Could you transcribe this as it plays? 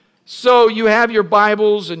So you have your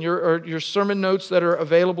Bibles and your sermon notes that are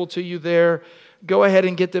available to you there. Go ahead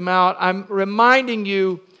and get them out. I'm reminding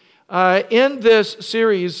you, in this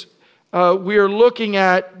series, we are looking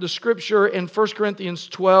at the scripture in 1 Corinthians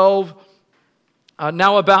 12.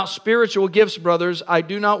 Now about spiritual gifts, brothers, I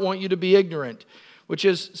do not want you to be ignorant, which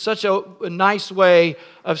is such a nice way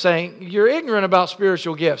of saying, you're ignorant about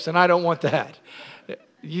spiritual gifts, and I don't want that.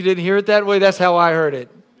 You didn't hear it that way? That's how I heard it.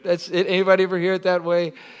 Anybody ever hear it that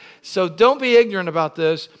way? So don't be ignorant about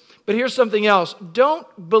this. But here's something else.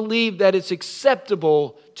 Don't believe that it's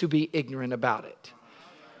acceptable to be ignorant about it.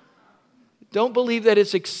 Don't believe that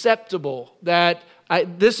it's acceptable that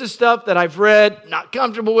this is stuff that I've read, not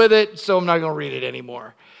comfortable with it, so I'm not going to read it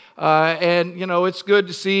anymore. And, you know, it's good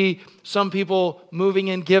to see some people moving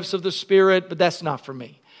in gifts of the Spirit, but that's not for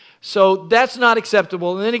me. So that's not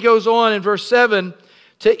acceptable. And then he goes on in verse 7,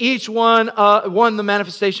 to each one, the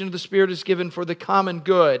manifestation of the Spirit is given for the common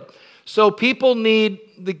good. So people need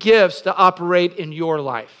the gifts to operate in your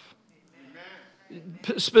life.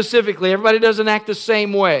 Specifically, everybody doesn't act the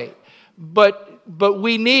same way. But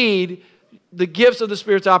we need the gifts of the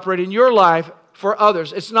Spirit to operate in your life for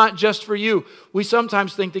others. It's not just for you. We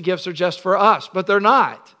sometimes think the gifts are just for us, but they're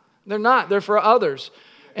not. They're not. They're for others.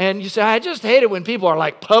 And you say, I just hate it when people are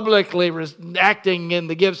like publicly acting in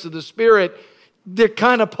the gifts of the Spirit. They're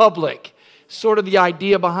kind of public. Sort of the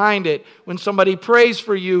idea behind it. When somebody prays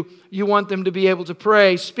for you, you want them to be able to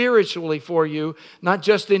pray spiritually for you, not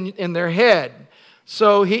just in their head.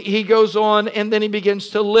 So he goes on, and then he begins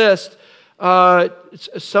to list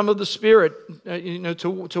some of the Spirit.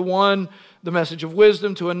 To one, the message of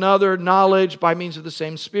wisdom, to another, knowledge by means of the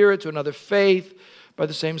same Spirit, to another, faith by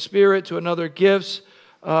the same Spirit, to another, gifts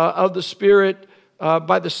of the Spirit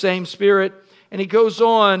by the same Spirit. And he goes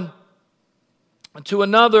on to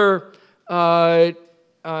another,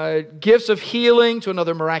 gifts of healing, to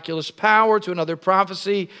another, miraculous power, to another,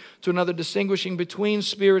 prophecy, to another, distinguishing between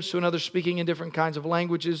spirits, to another, speaking in different kinds of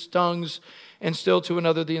languages, tongues, and still to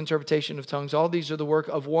another, the interpretation of tongues. All these are the work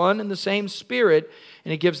of one and the same Spirit,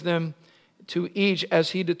 and he gives them to each as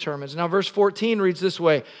he determines. Now, verse 14 reads this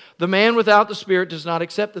way, the man without the Spirit does not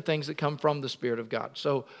accept the things that come from the Spirit of God.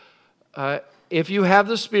 So, if you have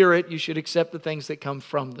the Spirit, you should accept the things that come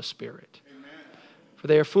from the Spirit. For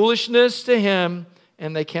they are foolishness to him,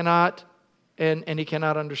 and they cannot, and he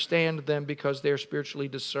cannot understand them because they are spiritually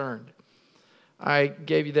discerned. I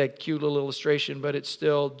gave you that cute little illustration, but it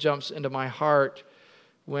still jumps into my heart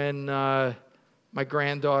when my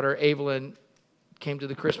granddaughter Evelyn came to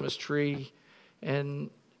the Christmas tree, and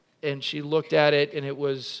she looked at it, and it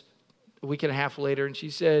was a week and a half later, and she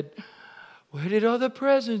said, "Where did all the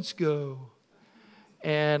presents go?"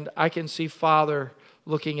 And I can see Father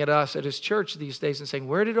looking at us at his church these days and saying,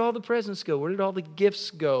 where did all the presents go? Where did all the gifts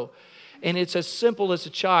go? And it's as simple as a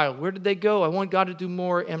child. Where did they go? I want God to do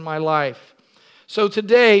more in my life. So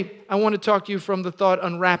today, I want to talk to you from the thought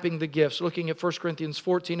unwrapping the gifts, looking at 1 Corinthians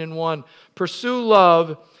 14:1. Pursue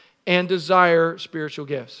love and desire spiritual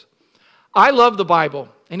gifts. I love the Bible.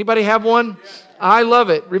 Anybody have one? I love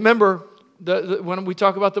it. Remember, when we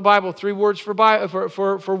talk about the Bible, 3 words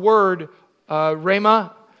for word,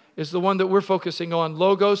 rhema, is the one that we're focusing on.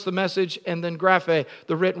 Logos, the message, and then graphe,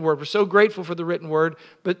 the written word. We're so grateful for the written word,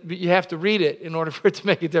 but you have to read it in order for it to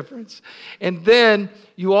make a difference. And then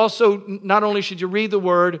you also, not only should you read the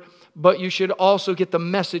word, but you should also get the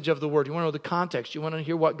message of the word. You want to know the context. You want to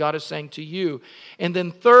hear what God is saying to you. And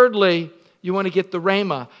then thirdly, you want to get the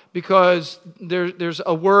rhema, because there's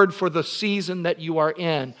a word for the season that you are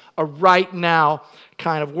in, a right now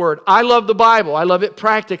kind of word. I love the Bible. I love it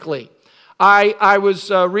practically. I was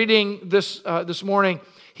reading this morning,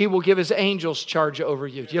 he will give his angels charge over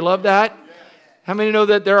you. Do you love that? How many know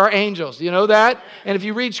that there are angels? Do you know that? And if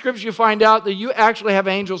you read Scripture, you find out that you actually have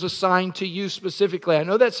angels assigned to you specifically. I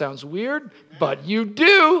know that sounds weird, but you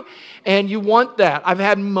do, and you want that. I've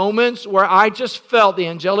had moments where I just felt the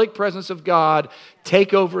angelic presence of God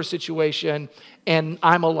take over a situation, and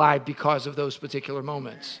I'm alive because of those particular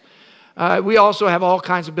moments. We also have all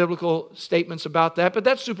kinds of biblical statements about that, but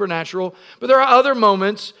that's supernatural. But there are other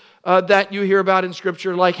moments that you hear about in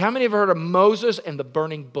Scripture, like how many have heard of Moses and the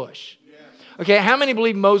burning bush? Okay, how many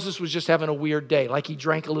believe Moses was just having a weird day, like he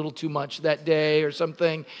drank a little too much that day or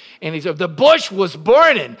something, and he said, the bush was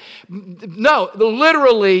burning. No,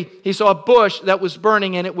 literally, he saw a bush that was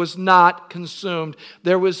burning and it was not consumed.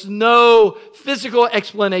 There was no physical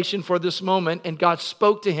explanation for this moment, and God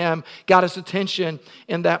spoke to him, got his attention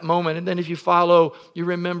in that moment. And then if you follow, you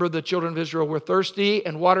remember the children of Israel were thirsty,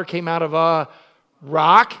 and water came out of a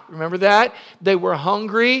rock. Remember that? They were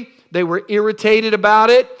hungry. They were irritated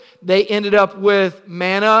about it. They ended up with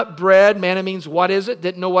manna, bread. Manna means what is it?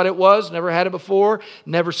 Didn't know what it was, never had it before,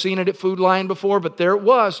 never seen it at Food Lion before, but there it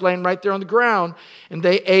was, laying right there on the ground, and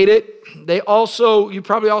they ate it. You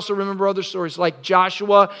probably also remember other stories like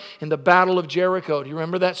Joshua and the Battle of Jericho. Do you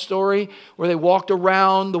remember that story where they walked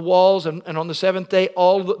around the walls and on the seventh day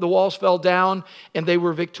all the walls fell down and they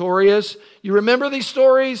were victorious? You remember these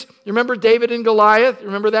stories? You remember David and Goliath? You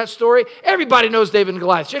remember that story? Everybody knows David and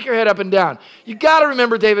Goliath. Shake your head up and down. You got to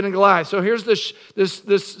remember David and Goliath. So here's this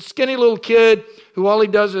skinny little kid who all he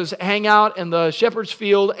does is hang out in the shepherd's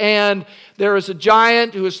field, and there is a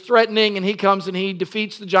giant who is threatening, and he comes and he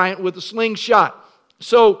defeats the giant with a slingshot.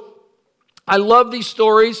 So I love these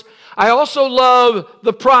stories. I also love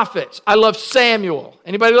the prophets. I love Samuel.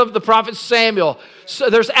 Anybody love the prophet Samuel? So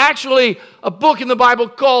there's actually a book in the Bible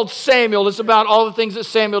called Samuel. It's about all the things that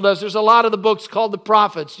Samuel does. There's a lot of the books called the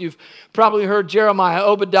prophets. You've probably heard Jeremiah,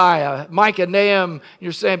 Obadiah, Micah, Nahum.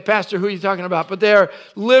 You're saying, Pastor, who are you talking about? But they're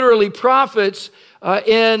literally prophets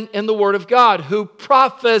in the Word of God who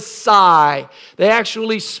prophesy. They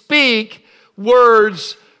actually speak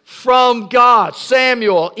words from God.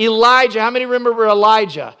 Samuel, Elijah. How many remember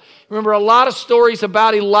Elijah? Remember a lot of stories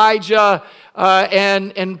about Elijah.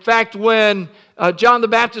 And in fact, when John the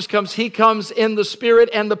Baptist comes, he comes in the spirit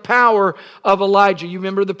and the power of Elijah. You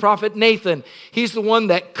remember the prophet Nathan. He's the one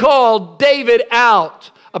that called David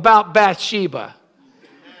out about Bathsheba.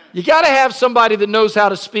 You got to have somebody that knows how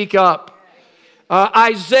to speak up.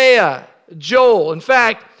 Isaiah, Joel. In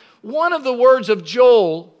fact, one of the words of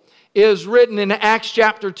Joel is written in Acts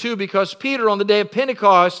chapter 2 because Peter, on the day of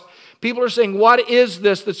Pentecost, people are saying, what is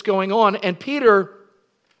this that's going on? And Peter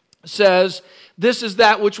says, this is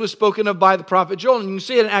that which was spoken of by the prophet Joel. And you can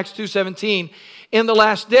see it in Acts 2:17. In the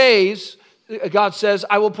last days, God says,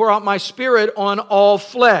 I will pour out my spirit on all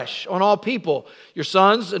flesh, on all people. Your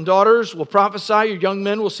sons and daughters will prophesy. Your young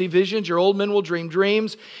men will see visions. Your old men will dream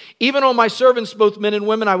dreams. Even on my servants, both men and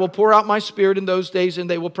women, I will pour out my spirit in those days, and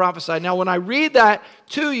they will prophesy. Now, when I read that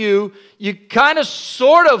to you, you kind of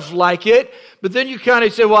sort of like it, but then you kind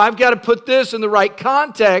of say, well, I've got to put this in the right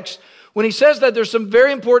context. When he says that, there's some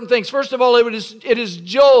very important things. First of all, it is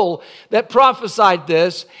Joel that prophesied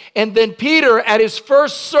this. And then Peter, at his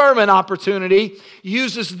first sermon opportunity,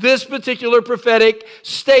 uses this particular prophetic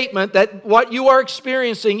statement that what you are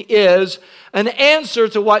experiencing is an answer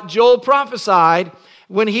to what Joel prophesied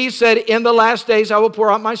when he said, in the last days, I will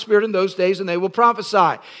pour out my spirit in those days, and they will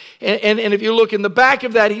prophesy. And if you look in the back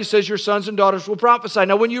of that, he says, your sons and daughters will prophesy.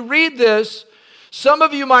 Now, when you read this, some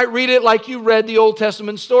of you might read it like you read the Old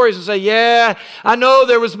Testament stories and say, yeah, I know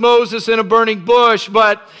there was Moses in a burning bush,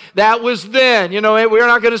 but that was then. You know, we're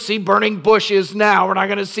not going to see burning bushes now. We're not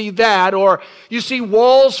going to see that. Or you see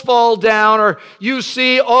walls fall down, or you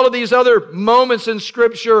see all of these other moments in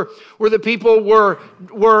Scripture where the people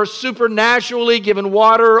were supernaturally given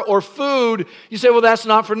water or food. You say, well, that's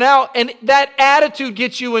not for now. And that attitude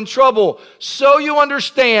gets you in trouble. So you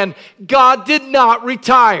understand, God did not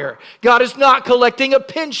retire. God is not collecting a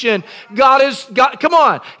pension. God is not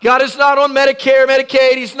on Medicare,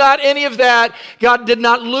 Medicaid. He's not any of that. God did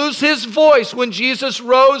not lose his voice when Jesus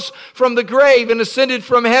rose from the grave and ascended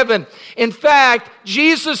from heaven. In fact,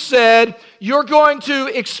 Jesus said, you're going to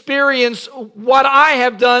experience what I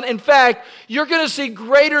have done. In fact, you're going to see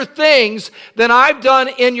greater things than I've done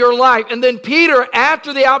in your life. And then Peter,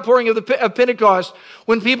 after the outpouring of Pentecost,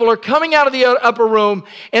 when people are coming out of the upper room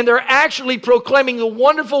and they're actually proclaiming the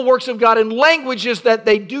wonderful works of God in languages that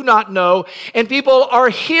they do not know, and people are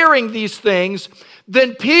hearing these things,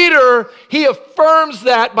 then Peter, he affirms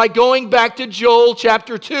that by going back to Joel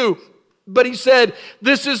chapter 2. But he said,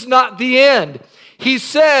 this is not the end. He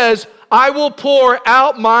says, I will pour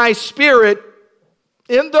out my spirit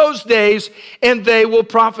in those days, and they will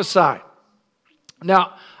prophesy.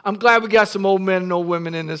 Now, I'm glad we got some old men and old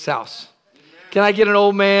women in this house. Can I get an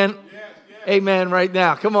old man? Yes. Amen right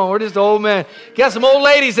now. Come on, we're just old men. Got some old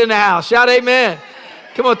ladies in the house. Shout amen.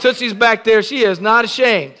 Come on, Tootsie's back there. She is not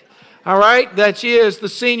ashamed. All right, that she is the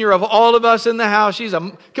senior of all of us in the house.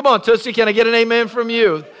 Come on, Tootsie, can I get an amen from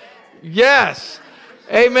you? Yes.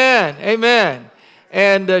 Amen. Amen.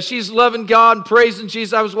 And she's loving God and praising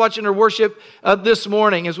Jesus. I was watching her worship this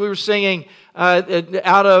morning as we were singing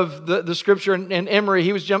out of the scripture. And Emery,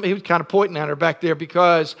 he was kind of pointing at her back there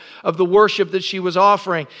because of the worship that she was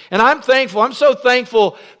offering. And I'm thankful. I'm so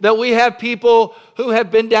thankful that we have people who have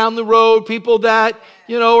been down the road, people that,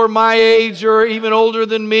 are my age or even older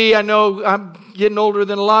than me. I know I'm getting older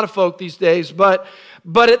than a lot of folk these days, but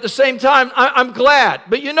at the same time, I'm glad.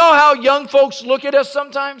 But you know how young folks look at us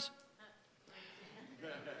sometimes?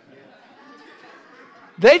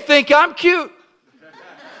 They think I'm cute.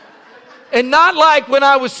 And not like when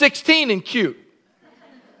I was 16 and cute.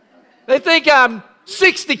 They think I'm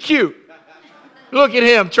 60 cute. Look at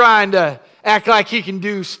him trying to act like he can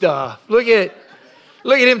do stuff. Look at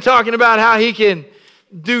him talking about how he can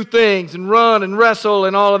do things and run and wrestle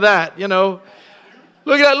and all of that, you know.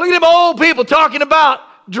 Look at them old people talking about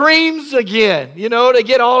dreams again. You know, they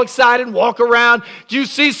get all excited and walk around. Do you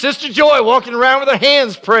see Sister Joy walking around with her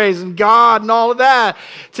hands praising God and all of that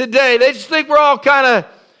today? They just think we're all kind of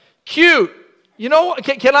cute. You know,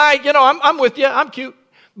 can I, I'm with you. I'm cute.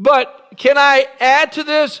 But can I add to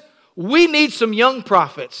this? We need some young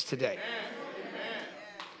prophets today.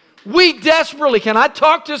 We desperately, can I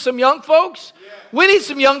talk to some young folks? We need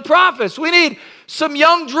some young prophets. We need some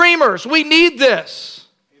young dreamers. We need this.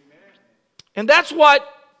 And that's what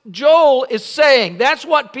Joel is saying. That's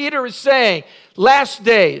what Peter is saying. Last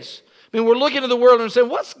days. I mean, we're looking at the world and saying,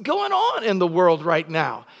 what's going on in the world right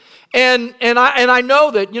now? And I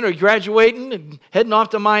know that, you're graduating and heading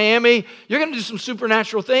off to Miami. You're going to do some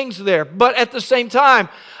supernatural things there. But at the same time,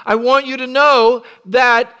 I want you to know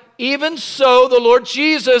that even so, the Lord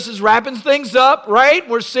Jesus is wrapping things up, right?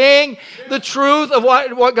 We're seeing the truth of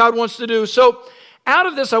what God wants to do. So out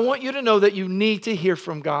of this, I want you to know that you need to hear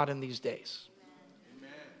from God in these days.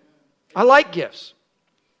 I like gifts.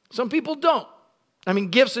 Some people don't. I mean,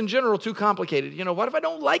 gifts in general are too complicated. What if I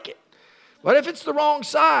don't like it? What if it's the wrong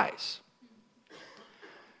size?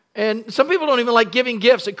 And some people don't even like giving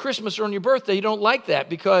gifts at Christmas or on your birthday. You don't like that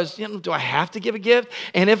because, do I have to give a gift?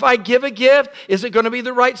 And if I give a gift, is it going to be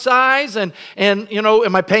the right size? And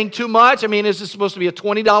am I paying too much? I mean, is this supposed to be a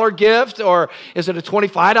 $20 gift or is it a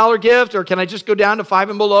 $25 gift? Or can I just go down to $5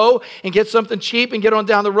 and below and get something cheap and get on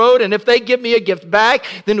down the road? And if they give me a gift back,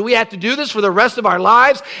 then do we have to do this for the rest of our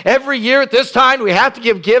lives? Every year at this time, we have to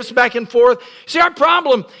give gifts back and forth. See, our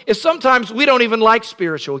problem is sometimes we don't even like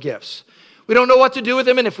spiritual gifts. We don't know what to do with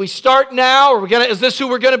them, and if we start now, is this who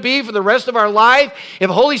we're going to be for the rest of our life? If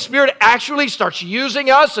the Holy Spirit actually starts using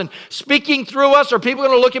us and speaking through us, are people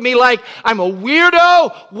going to look at me like I'm a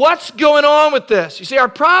weirdo? What's going on with this? You see, our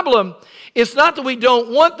problem is not that we don't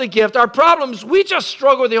want the gift. Our problem is we just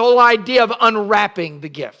struggle with the whole idea of unwrapping the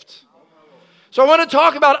gift. So I want to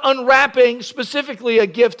talk about unwrapping specifically a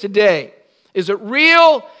gift today. Is it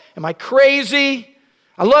real? Am I crazy?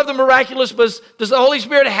 I love the miraculous, but does the Holy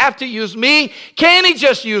Spirit have to use me? Can He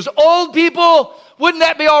just use old people? Wouldn't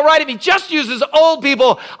that be all right if He just uses old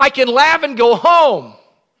people? I can laugh and go home.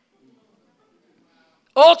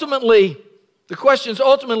 Ultimately, the questions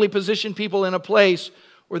ultimately position people in a place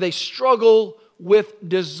where they struggle with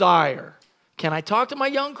desire. Can I talk to my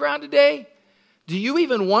young crowd today? Do you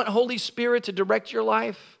even want Holy Spirit to direct your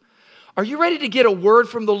life? Are you ready to get a word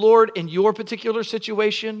from the Lord in your particular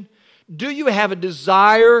situation? Do you have a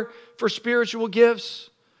desire for spiritual gifts?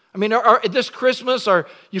 I mean, this Christmas, are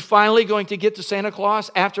you finally going to get to Santa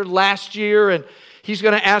Claus after last year and he's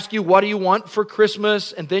going to ask you, what do you want for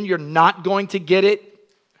Christmas? And then you're not going to get it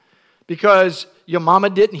because your mama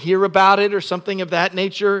didn't hear about it or something of that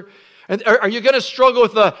nature? And are you going to struggle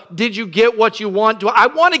with did you get what you want? I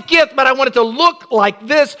want a gift, but I want it to look like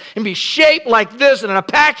this and be shaped like this and in a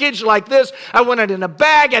package like this. I want it in a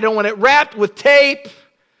bag. I don't want it wrapped with tape.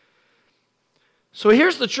 So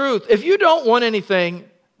here's the truth. If you don't want anything,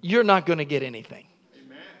 you're not going to get anything.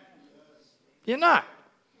 Amen. You're not.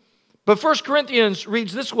 But 1 Corinthians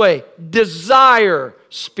reads this way: desire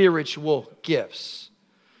spiritual gifts.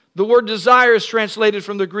 The word desire is translated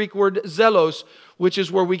from the Greek word zelos, which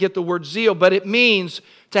is where we get the word zeal, but it means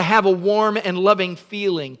to have a warm and loving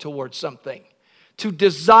feeling towards something. To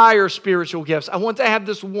desire spiritual gifts. I want to have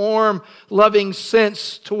this warm, loving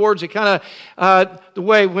sense towards it. Kind of the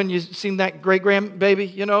way when you've seen that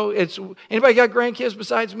great-grandbaby, it's, anybody got grandkids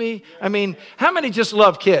besides me? I mean, how many just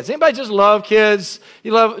love kids? Anybody just love kids?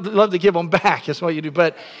 You love to give them back, is what you do.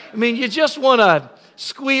 But, I mean, you just want to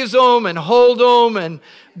squeeze them and hold them and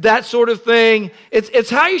that sort of thing.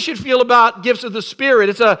 It's how you should feel about gifts of the Spirit.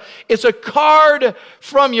 It's a card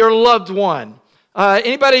from your loved one.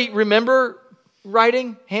 Anybody remember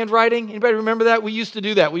handwriting? Anybody remember that? We used to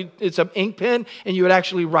do that. It's an ink pen, and you would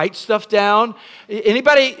actually write stuff down.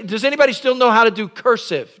 Does anybody still know how to do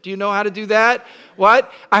cursive? Do you know how to do that?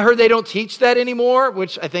 What? I heard they don't teach that anymore,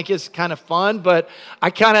 which I think is kind of fun, but I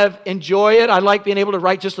kind of enjoy it. I like being able to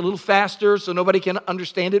write just a little faster so nobody can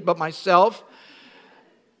understand it but myself.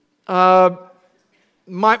 My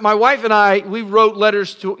wife and I, we wrote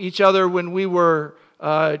letters to each other when we were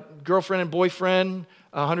girlfriend and boyfriend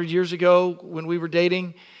 100 years ago when we were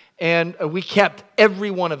dating. and we kept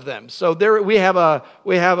every one of them. So there we have a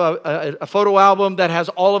photo album that has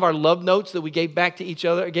all of our love notes that we gave back to each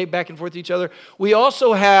other, gave back and forth to each other. We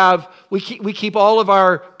also have we keep all of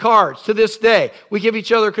our cards to this day. We give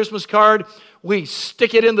each other a Christmas card. We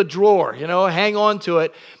stick it in the drawer, hang on to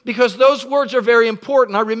it, because those words are very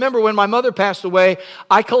important. I remember when my mother passed away,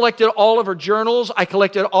 I collected all of her journals. I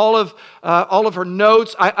collected all of her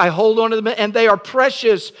notes. I hold on to them, and they are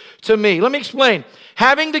precious to me. Let me explain.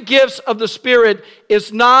 Having the gifts of the Spirit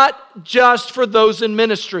is not just for those in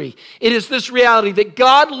ministry. It is this reality that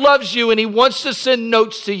God loves you and He wants to send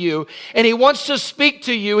notes to you, and He wants to speak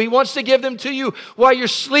to you. He wants to give them to you while you're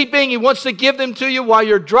sleeping. He wants to give them to you while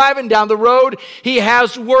you're driving down the road. He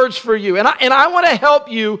has words for you. And I want to help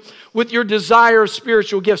you with your desire of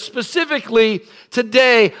spiritual gifts. Specifically,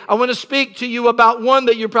 today, I want to speak to you about one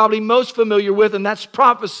that you're probably most familiar with, and that's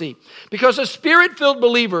prophecy. Because as Spirit-filled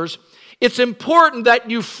believers, it's important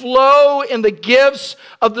that you flow in the gifts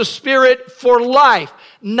of the Spirit for life,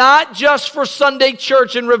 not just for Sunday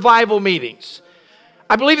church and revival meetings.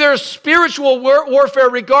 I believe there is spiritual warfare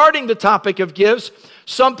regarding the topic of gifts.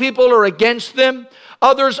 Some people are against them.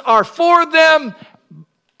 Others are for them,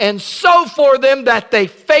 and so for them that they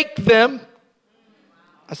fake them.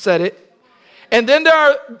 I said it. And then there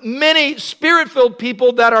are many Spirit-filled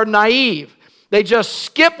people that are naive. They just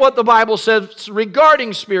skip what the Bible says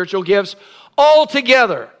regarding spiritual gifts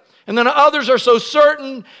altogether. And then others are so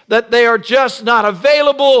certain that they are just not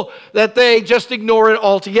available that they just ignore it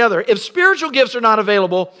altogether. If spiritual gifts are not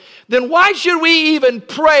available, then why should we even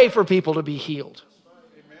pray for people to be healed?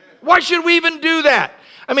 Why should we even do that?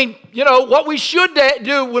 I mean, what we should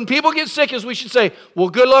do when people get sick is we should say, well,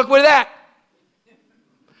 good luck with that.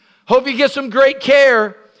 Hope you get some great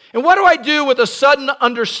care. And what do I do with a sudden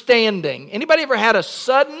understanding? Anybody ever had a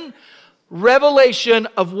sudden revelation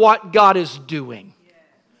of what God is doing?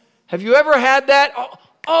 Have you ever had that?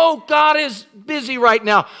 Oh, God is busy right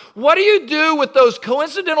now. What do you do with those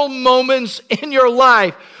coincidental moments in your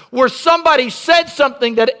life where somebody said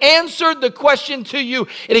something that answered the question to you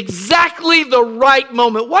at exactly the right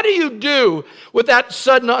moment? What do you do with that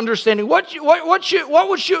sudden understanding? What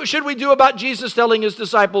should we do about Jesus telling His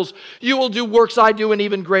disciples, you will do works I do and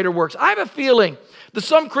even greater works? I have a feeling that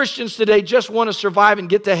some Christians today just want to survive and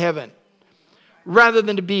get to heaven rather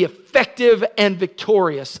than to be effective and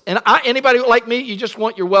victorious. And anybody like me, you just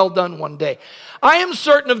want your well done one day. I am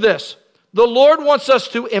certain of this. The Lord wants us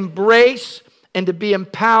to embrace and to be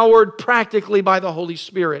empowered practically by the Holy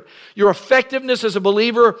Spirit. Your effectiveness as a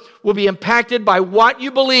believer will be impacted by what you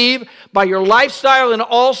believe, by your lifestyle, and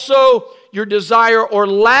also your desire or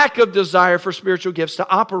lack of desire for spiritual gifts to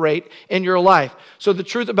operate in your life. So the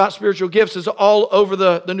truth about spiritual gifts is all over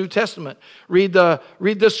the New Testament. Read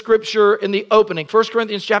the scripture in the opening. 1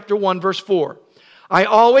 Corinthians chapter 1, verse 4. I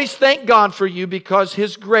always thank God for you because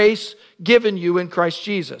His grace given you in Christ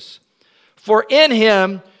Jesus. For in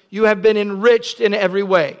Him you have been enriched in every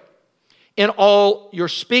way, in all your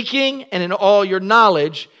speaking and in all your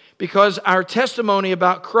knowledge, because our testimony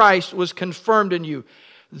about Christ was confirmed in you.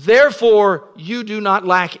 Therefore, you do not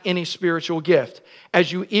lack any spiritual gift,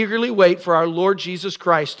 as you eagerly wait for our Lord Jesus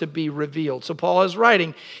Christ to be revealed. So Paul is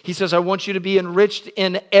writing, he says, I want you to be enriched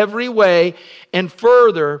in every way, and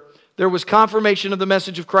further, there was confirmation of the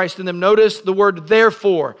message of Christ in them. Notice the word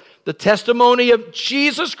therefore. The testimony of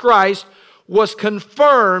Jesus Christ was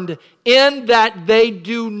confirmed in that they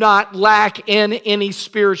do not lack in any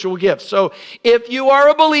spiritual gifts. So if you are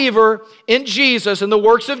a believer in Jesus and the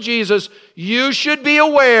works of Jesus, you should be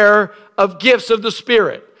aware of gifts of the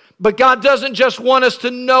Spirit. But God doesn't just want us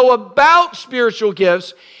to know about spiritual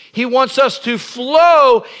gifts. He wants us to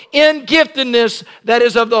flow in giftedness that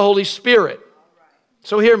is of the Holy Spirit.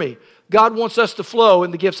 So hear me. God wants us to flow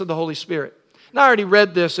in the gifts of the Holy Spirit. Now I already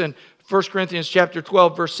read this in 1 Corinthians chapter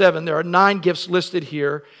 12, verse 7. There are 9 gifts listed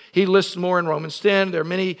here. He lists more in Romans 10. There are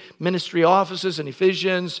many ministry offices in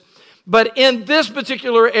Ephesians. But in this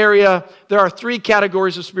particular area, there are 3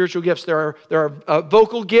 categories of spiritual gifts. There are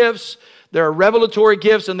vocal gifts, there are revelatory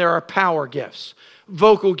gifts, and there are power gifts.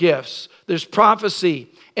 Vocal gifts, there's prophecy,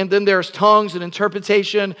 and then there's tongues and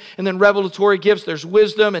interpretation, and then revelatory gifts, there's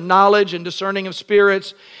wisdom and knowledge and discerning of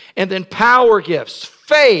spirits, and then power gifts,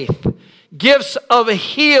 faith, gifts of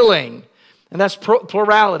healing, and that's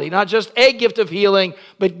plurality, not just a gift of healing,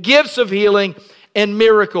 but gifts of healing and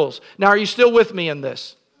miracles. Now, are you still with me in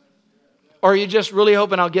this? Or are you just really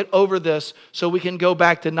hoping I'll get over this so we can go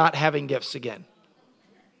back to not having gifts again?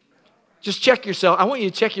 Just check yourself. I want you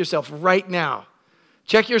to check yourself right now.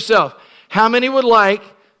 Check yourself. How many would like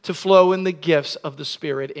to flow in the gifts of the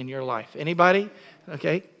Spirit in your life? Anybody?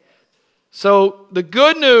 Okay. So the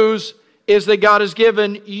good news is that God has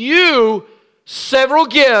given you several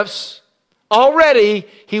gifts already.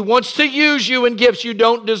 He wants to use you in gifts. You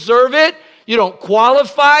don't deserve it. You don't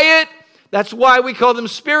qualify it. That's why we call them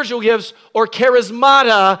spiritual gifts or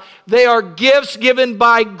charismata. They are gifts given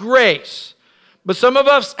by grace. But some of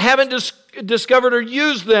us haven't discovered or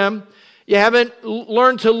used them. You haven't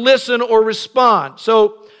learned to listen or respond.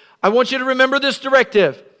 So I want you to remember this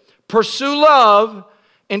directive. Pursue love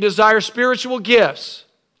and desire spiritual gifts.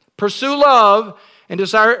 Pursue love and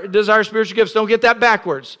desire spiritual gifts. Don't get that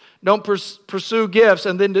backwards. Don't pursue gifts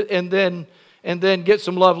and then get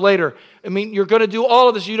some love later. I mean, you're going to do all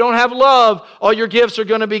of this. You don't have love, all your gifts are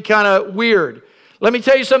going to be kind of weird. Let me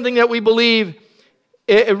tell you something that we believe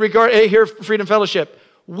here at Freedom Fellowship.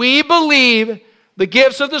 We believe the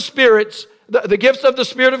gifts of the spirits, the gifts of the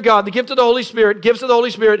Spirit of God, the gift of the Holy Spirit, gifts of the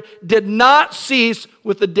Holy Spirit did not cease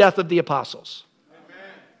with the death of the apostles.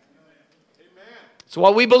 It's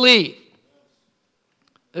what we believe.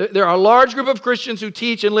 There are a large group of Christians who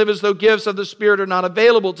teach and live as though gifts of the Spirit are not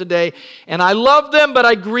available today. And I love them, but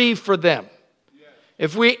I grieve for them.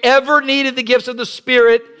 If we ever needed the gifts of the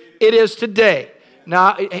Spirit, it is today.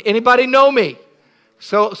 Now, anybody know me?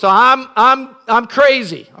 So I'm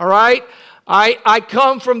crazy, all right? I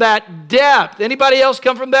come from that depth. Anybody else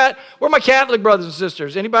come from that? Where are my Catholic brothers and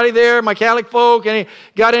sisters? Anybody there? My Catholic folk?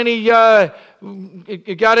 Got any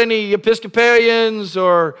Episcopalians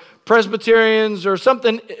or Presbyterians or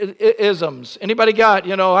something isms? Anybody got?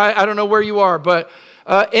 I don't know where you are, but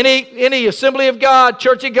any Assembly of God,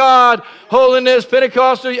 Church of God, Holiness,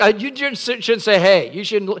 Pentecostal, you shouldn't say hey. You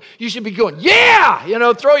should be going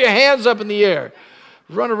yeah. Throw your hands up in the air,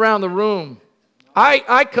 run around the room.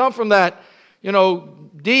 I come from that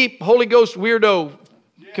deep Holy Ghost weirdo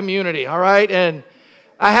community. All right, and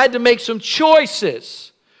I had to make some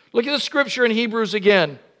choices. Look at the scripture in Hebrews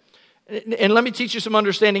again. And let me teach you some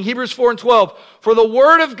understanding. Hebrews 4:12. For the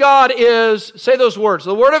Word of God is, say those words,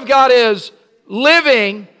 the Word of God is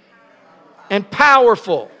living and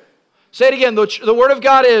powerful. Say it again. The Word of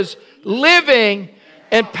God is living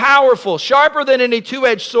and powerful, sharper than any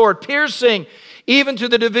two-edged sword, piercing even to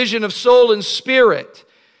the division of soul and spirit,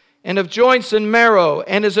 and of joints and marrow,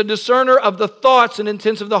 and is a discerner of the thoughts and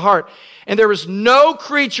intents of the heart. And there is no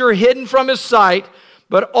creature hidden from His sight,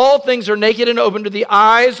 but all things are naked and open to the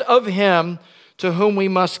eyes of Him to whom we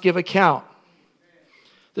must give account.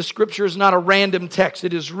 The scripture is not a random text.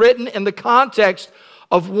 It is written in the context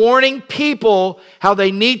of warning people how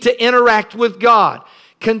they need to interact with God.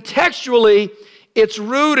 Contextually, it's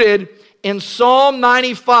rooted in Psalm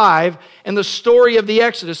 95 and the story of the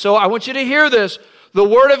Exodus. So I want you to hear this. The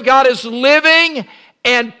Word of God is living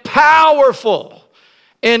and powerful.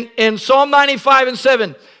 In Psalm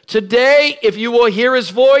 95:7, today, if you will hear His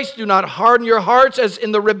voice, do not harden your hearts as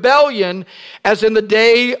in the rebellion, as in the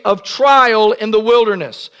day of trial in the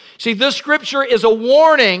wilderness. See, this scripture is a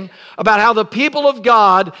warning about how the people of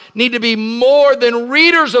God need to be more than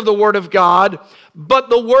readers of the Word of God, but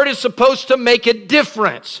the Word is supposed to make a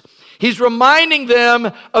difference. He's reminding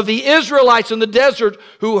them of the Israelites in the desert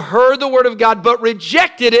who heard the Word of God but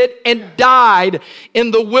rejected it and died in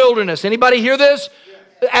the wilderness. Anybody hear this?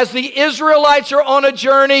 As the Israelites are on a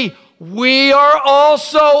journey, we are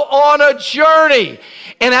also on a journey.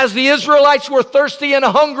 And as the Israelites were thirsty and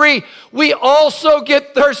hungry, we also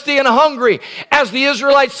get thirsty and hungry. As the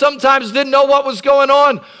Israelites sometimes didn't know what was going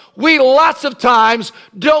on, we lots of times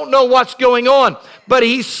don't know what's going on. But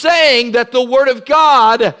he's saying that the Word of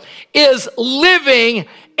God is living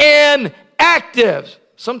and active.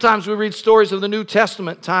 Sometimes we read stories of the New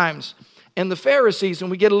Testament times and the Pharisees,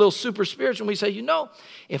 and we get a little super spiritual, and we say,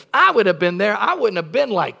 if I would have been there, I wouldn't have been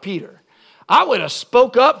like Peter. I would have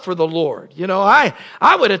spoke up for the Lord.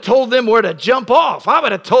 I would have told them where to jump off. I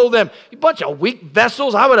would have told them, you bunch of weak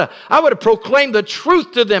vessels. I would have proclaimed the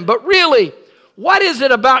truth to them. But really, what is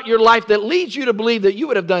it about your life that leads you to believe that you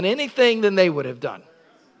would have done anything than they would have done?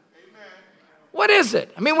 What is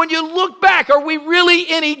it? I mean, when you look back, are we really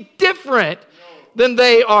any different than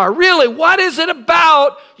they are? Really, what is it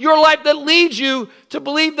about your life that leads you to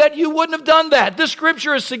believe that you wouldn't have done that? This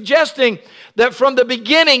scripture is suggesting that from the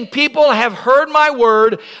beginning, people have heard my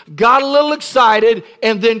word, got a little excited,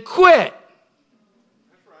 and then quit.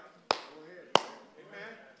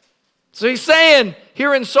 So he's saying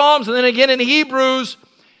here in Psalms and then again in Hebrews,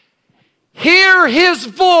 hear His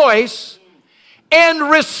voice and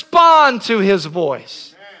respond to His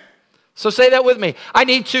voice. So say that with me. I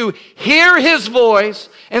need to hear His voice,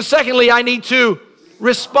 and secondly, I need to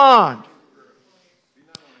respond.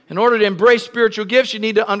 In order to embrace spiritual gifts, you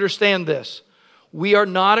need to understand this. We are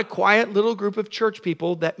not a quiet little group of church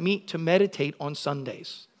people that meet to meditate on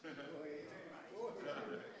Sundays.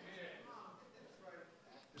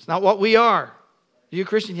 It's not what we are. Are you a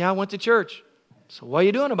Christian? Yeah, I went to church. So what are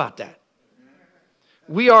you doing about that?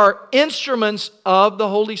 We are instruments of the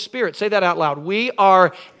Holy Spirit. Say that out loud. We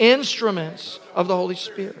are instruments of the Holy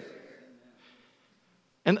Spirit.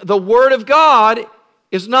 And the Word of God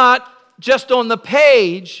is not just on the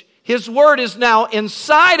page. His Word is now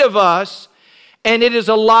inside of us, and it is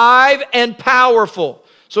alive and powerful.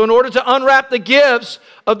 So in order to unwrap the gifts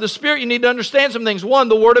of the Spirit, you need to understand some things. One,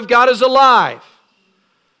 the Word of God is alive.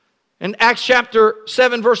 In Acts chapter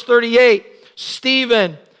 7, verse 38,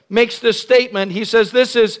 Stephen makes this statement. He says,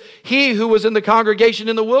 this is he who was in the congregation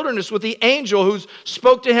in the wilderness with the angel who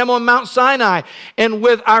spoke to him on Mount Sinai, and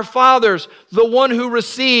with our fathers, the one who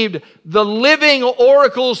received the living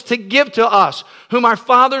oracles to give to us, whom our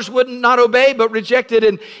fathers would not obey but rejected.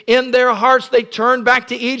 And in their hearts they turned back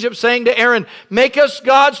to Egypt, saying to Aaron, make us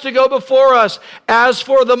gods to go before us. As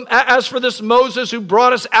for this Moses who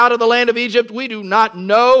brought us out of the land of Egypt, we do not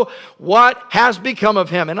know what has become of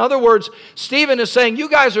him. In other words, Stephen is saying, you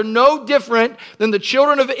guys are no different than the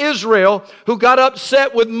children of Israel who got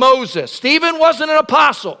upset with Moses. Stephen wasn't an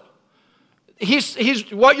apostle.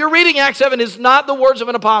 He's what you're reading, Acts 7, is not the words of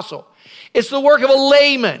an apostle. It's the work of a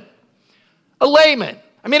layman. A layman.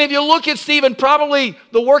 I mean, if you look at Stephen, probably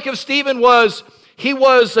the work of Stephen was, he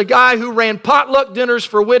was a guy who ran potluck dinners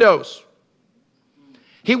for widows.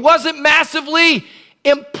 He wasn't massively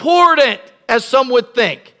important, as some would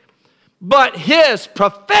think. But his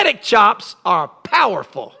prophetic chops are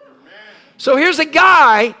powerful. So here's a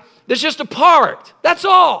guy that's just a part. That's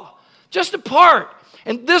all. Just a part.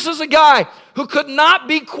 And this is a guy who could not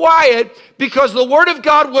be quiet because the Word of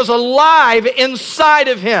God was alive inside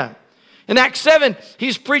of him. In Acts 7,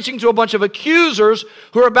 he's preaching to a bunch of accusers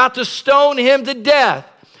who are about to stone him to death.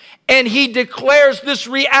 And he declares this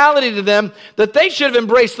reality to them that they should have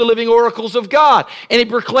embraced the living oracles of God. And he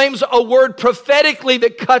proclaims a word prophetically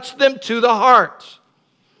that cuts them to the heart.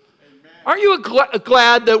 Amen. Aren't you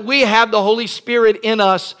glad that we have the Holy Spirit in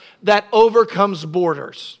us that overcomes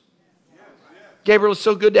borders? Gabriel, it's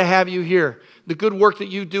so good to have you here. The good work that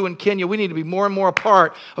you do in Kenya, we need to be more and more a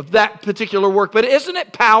part of that particular work. But isn't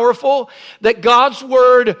it powerful that God's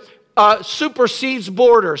Word supersedes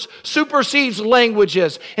borders, supersedes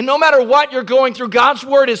languages. And no matter what you're going through, God's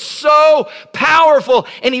Word is so powerful,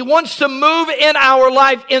 and He wants to move in our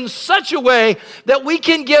life in such a way that we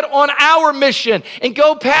can get on our mission and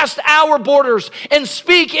go past our borders and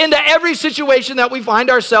speak into every situation that we find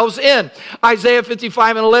ourselves in. Isaiah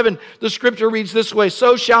 55:11, the scripture reads this way: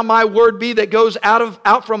 "So shall my word be that goes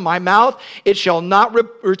out from my mouth. It shall not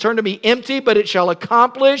return to me empty, but it shall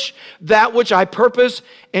accomplish that which I purpose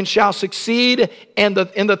and shall succeed in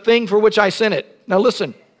the thing for which I sent it." Now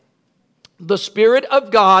listen, the Spirit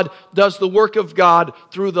of God does the work of God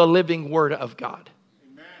through the living Word of God.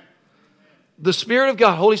 Amen. The Spirit of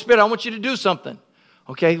God, Holy Spirit, I want you to do something.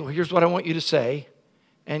 Okay, well, here's what I want you to say.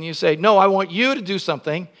 And you say, no, I want you to do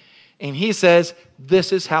something. And He says,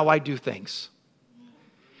 this is how I do things.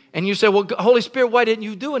 And you say, well, Holy Spirit, why didn't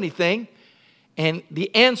you do anything? And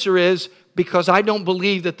the answer is, because I don't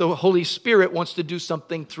believe that the Holy Spirit wants to do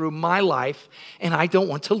something through my life, and I don't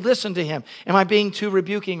want to listen to Him. Am I being too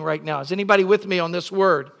rebuking right now? Is anybody with me on this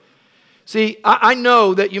word? See, I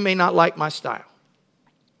know that you may not like my style.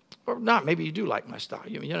 Or not, maybe you do like my style.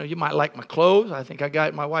 You might like my clothes. I think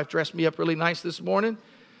my wife dressed me up really nice this morning.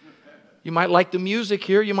 You might like the music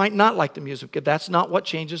here. You might not like the music. That's not what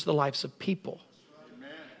changes the lives of people.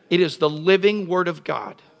 It is the living Word of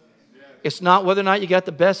God. It's not whether or not you got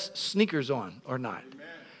the best sneakers on or not.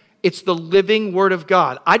 It's the living Word of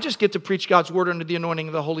God. I just get to preach God's Word under the anointing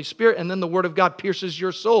of the Holy Spirit, and then the Word of God pierces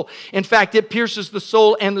your soul. In fact, it pierces the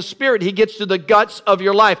soul and the spirit. He gets to the guts of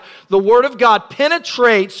your life. The Word of God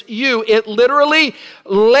penetrates you. It literally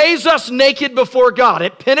lays us naked before God.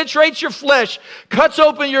 It penetrates your flesh, cuts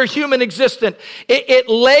open your human existence. It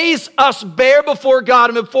lays us bare before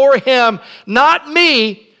God and before Him, not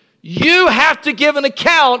me. You have to give an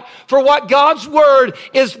account for what God's Word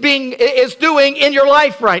is doing in your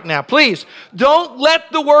life right now. Please, don't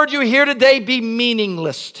let the word you hear today be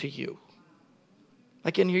meaningless to you.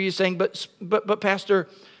 I can hear you saying, but Pastor,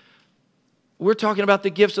 we're talking about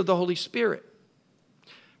the gifts of the Holy Spirit.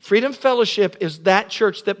 Freedom Fellowship is that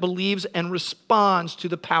church that believes and responds to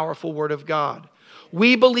the powerful Word of God.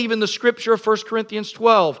 We believe in the scripture of 1 Corinthians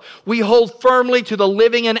 12. We hold firmly to the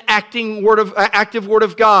living and active Word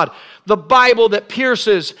of God, the Bible that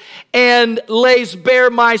pierces and lays bare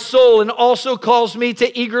my soul and also calls me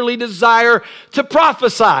to eagerly desire to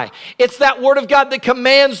prophesy. It's that Word of God that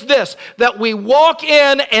commands this, that we walk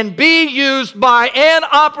in and be used by and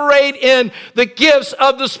operate in the gifts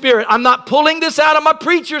of the Spirit. I'm not pulling this out of my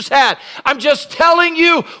preacher's hat. I'm just telling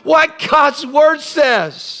you what God's Word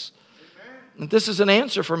says. And this is an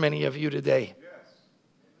answer for many of you today.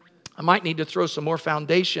 I might need to throw some more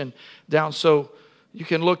foundation down so you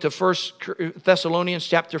can look to 1 Thessalonians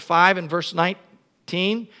chapter 5 and verse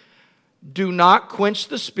 19. Do not quench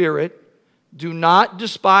the Spirit. Do not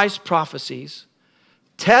despise prophecies.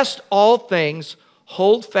 Test all things.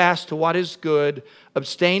 Hold fast to what is good.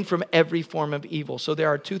 Abstain from every form of evil. So there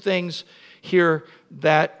are two things here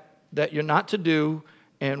that you're not to do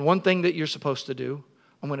and one thing that you're supposed to do.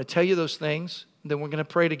 I'm going to tell you those things, then we're going to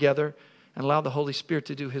pray together and allow the Holy Spirit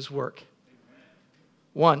to do His work.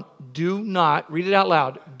 One, do not, read it out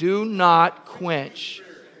loud, do not quench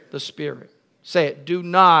the Spirit. Say it, do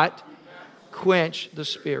not quench the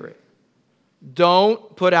Spirit.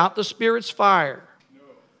 Don't put out the Spirit's fire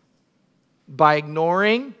by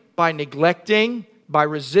ignoring, by neglecting, by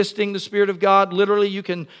resisting the Spirit of God. Literally, you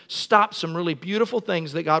can stop some really beautiful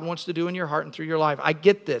things that God wants to do in your heart and through your life. I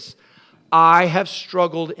get this. I have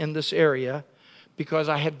struggled in this area because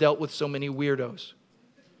I have dealt with so many weirdos.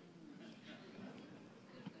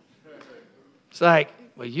 It's like,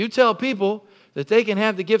 well, you tell people that they can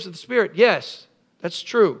have the gifts of the Spirit. Yes, that's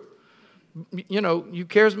true. You know, you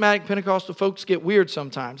charismatic Pentecostal folks get weird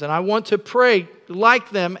sometimes, and I want to pray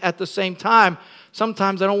like them at the same time.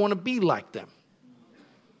 Sometimes I don't want to be like them.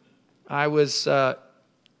 I was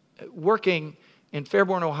working in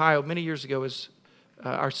Fairborn, Ohio many years ago as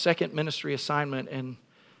our second ministry assignment, and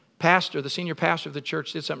the senior pastor of the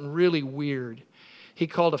church did something really weird. He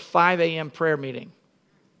called a 5 a.m. prayer meeting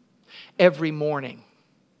every morning.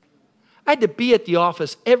 I had to be at the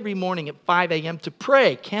office every morning at 5 a.m. to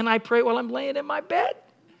pray. Can I pray while I'm laying in my bed?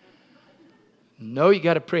 No, you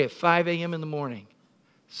got to pray at 5 a.m. in the morning.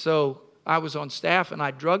 So I was on staff, and I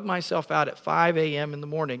drugged myself out at 5 a.m. in the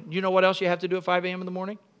morning. You know what else you have to do at 5 a.m. in the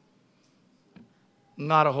morning?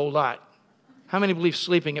 Not a whole lot. How many believe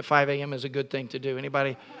sleeping at 5 a.m. is a good thing to do?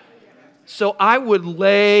 Anybody? So I would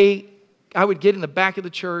get in the back of the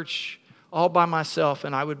church all by myself,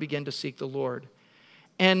 and I would begin to seek the Lord.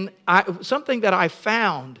 And something that I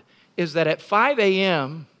found is that at 5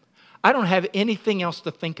 a.m., I don't have anything else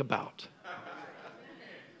to think about.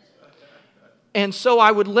 And so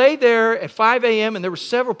I would lay there at 5 a.m., and there were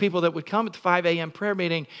several people that would come at the 5 a.m. prayer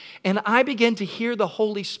meeting, and I began to hear the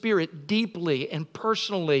Holy Spirit deeply and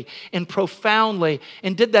personally and profoundly,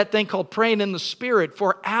 and did that thing called praying in the Spirit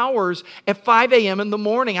for hours at 5 a.m. in the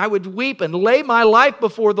morning. I would weep and lay my life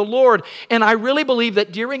before the Lord, and I really believe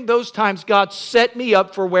that during those times, God set me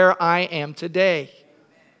up for where I am today.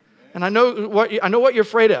 And I know what you're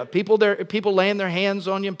afraid of. People laying their hands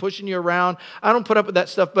on you and pushing you around. I don't put up with that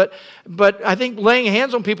stuff, but I think laying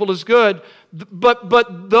hands on people is good.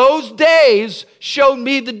 But those days showed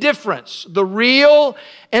me the difference, the real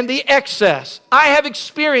and the excess. I have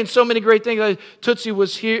experienced so many great things. Tootsie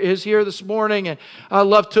is here this morning, and I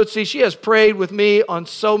love Tootsie. She has prayed with me on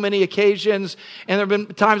so many occasions, and there have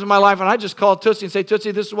been times in my life when I just call Tootsie and say,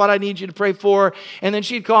 Tootsie, this is what I need you to pray for. And then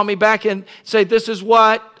she'd call me back and say, this is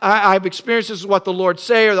what I've experienced, this is what the Lord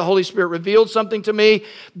say, or the Holy Spirit revealed something to me.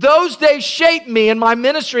 Those days shaped me in my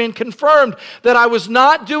ministry and confirmed that I was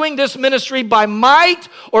not doing this ministry by might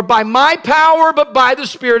or by my power, but by the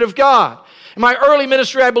Spirit of God. In my early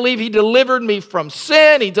ministry, I believe He delivered me from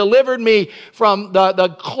sin. He delivered me from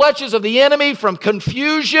the clutches of the enemy, from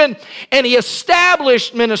confusion, and He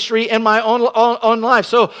established ministry in my own life.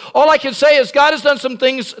 So all I can say is God has done some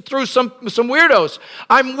things through some weirdos.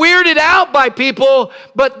 I'm weirded out by people,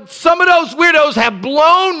 but some of those weirdos have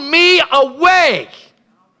blown me away.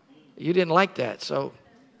 You didn't like that, so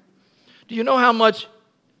do you know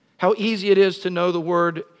how easy it is to know the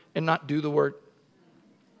Word and not do the Word?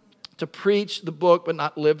 To preach the book but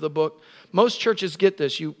not live the book. Most churches get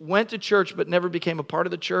this. You went to church but never became a part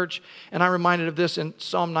of the church. And I'm reminded of this in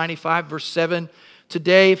Psalm 95, verse 7.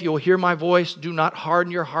 Today, if you will hear my voice, do not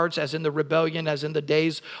harden your hearts as in the rebellion, as in the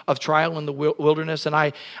days of trial in the wilderness. And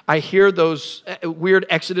I hear those weird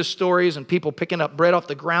Exodus stories and people picking up bread off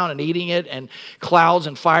the ground and eating it, and clouds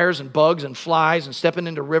and fires and bugs and flies and stepping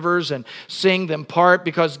into rivers and seeing them part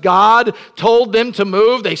because God told them to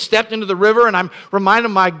move. They stepped into the river, and I'm reminded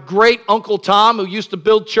of my great Uncle Tom, who used to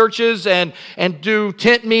build churches and do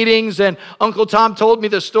tent meetings. And Uncle Tom told me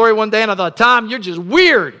this story one day, and I thought, Tom, you're just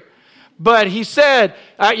weird. But he said,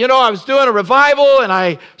 I was doing a revival, and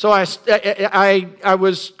I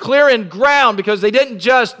was clearing ground because they didn't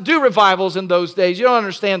just do revivals in those days. You don't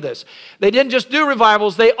understand this. They didn't just do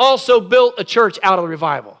revivals. They also built a church out of the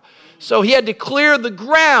revival. So he had to clear the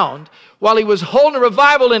ground while he was holding a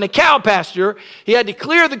revival in a cow pasture. He had to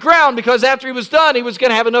clear the ground because after he was done, he was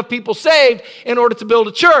going to have enough people saved in order to build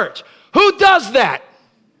a church. Who does that?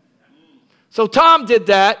 So Tom did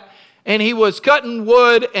that. And he was cutting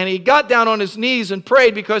wood, and he got down on his knees and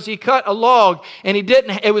prayed because he cut a log, and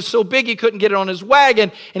it was so big he couldn't get it on his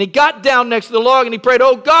wagon. And he got down next to the log, and he prayed,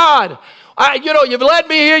 oh God, you've led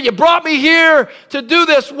me here, you brought me here to do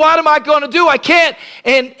this. What am I going to do? I can't.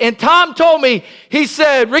 And Tom told me, he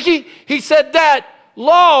said, Ricky, he said that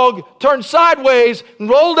log turned sideways and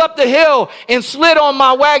rolled up the hill and slid on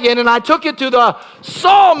my wagon, and I took it to the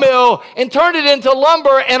sawmill and turned it into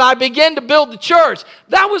lumber, and I began to build the church.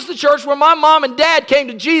 That was the church where my mom and dad came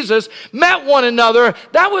to Jesus, met one another.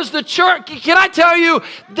 That was the church. Can I tell you,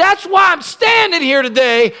 that's why I'm standing here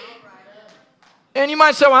today. And you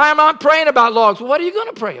might say, well, I'm not praying about logs. Well, what are you going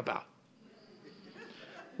to pray about?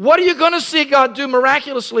 What are you going to see God do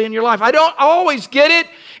miraculously in your life? I don't always get it,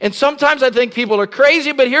 and sometimes I think people are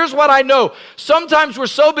crazy, but here's what I know. Sometimes we're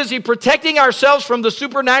so busy protecting ourselves from the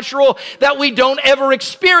supernatural that we don't ever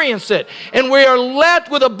experience it. And we are left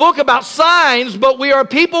with a book about signs, but we are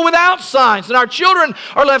people without signs. And our children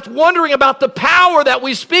are left wondering about the power that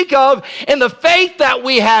we speak of and the faith that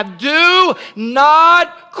we have. Do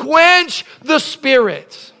not quench the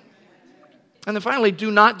Spirit. And then finally, do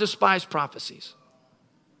not despise prophecies.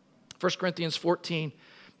 1 Corinthians 14,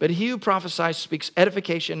 but he who prophesies speaks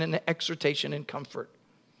edification and exhortation and comfort.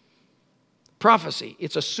 Prophecy,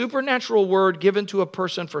 it's a supernatural word given to a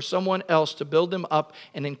person for someone else to build them up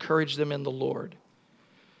and encourage them in the Lord.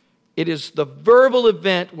 It is the verbal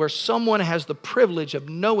event where someone has the privilege of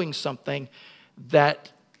knowing something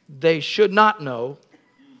that they should not know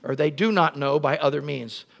or they do not know by other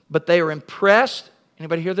means. But they are impressed,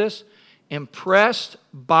 anybody hear this? Impressed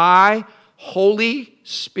by Holy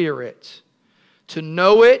Spirit to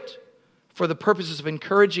know it for the purposes of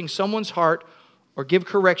encouraging someone's heart or give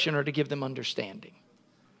correction or to give them understanding.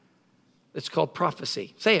 It's called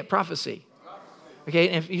prophecy. Say it, prophecy. Okay,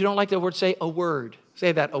 and if you don't like that word, say a word.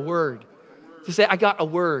 Say that, a word. Just say, I got a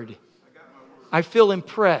word. I feel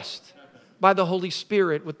impressed by the Holy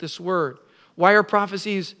Spirit with this word. Why are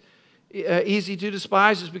prophecies easy to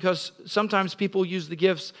despise? Is because sometimes people use the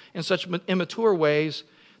gifts in such immature ways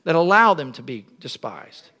that allow them to be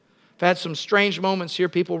despised. I've had some strange moments here,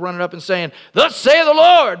 people running up and saying, thus saith the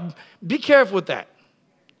Lord. Be careful with that.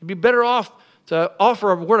 You'd be better off to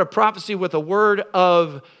offer a word of prophecy with a word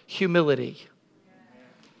of humility.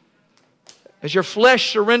 As your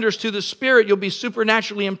flesh surrenders to the Spirit, you'll be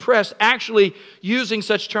supernaturally impressed, actually using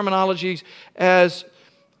such terminologies as,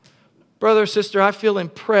 brother, sister, I feel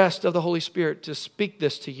impressed of the Holy Spirit to speak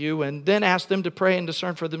this to you, and then ask them to pray and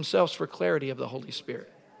discern for themselves for clarity of the Holy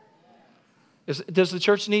Spirit. Does the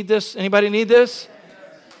church need this? Anybody need this?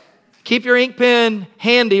 Keep your ink pen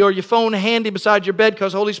handy or your phone handy beside your bed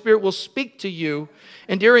because Holy Spirit will speak to you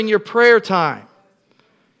and during your prayer time.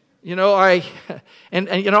 I've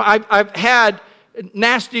had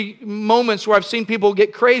nasty moments where I've seen people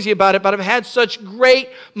get crazy about it, but I've had such great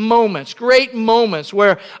moments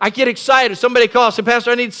where I get excited. Somebody calls and says,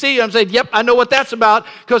 Pastor, I need to see you. I'm saying, yep, I know what that's about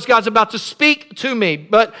because God's about to speak to me.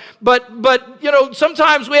 But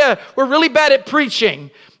sometimes we're really bad at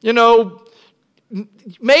preaching.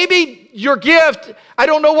 Maybe your gift, I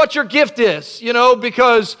don't know what your gift is,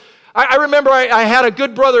 because I remember I had a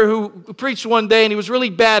good brother who preached one day, and he was really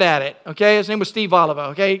bad at it, okay? His name was Steve Oliver,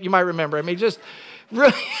 okay? You might remember him.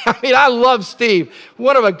 I love Steve,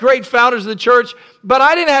 one of the great founders of the church, but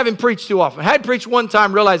I didn't have him preach too often. I had preached one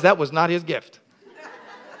time, realized that was not his gift.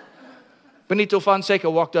 Benito Fonseca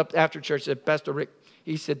walked up after church and said, Pastor Rick,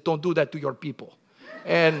 he said, don't do that to your people.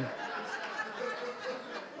 And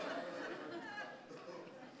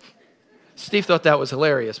Steve thought that was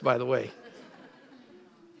hilarious, by the way.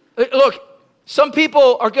 Look, some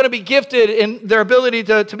people are going to be gifted in their ability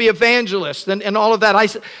to be evangelists and all of that.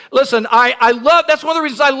 I love, that's one of the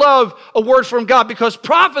reasons I love a word from God, because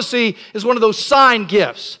prophecy is one of those sign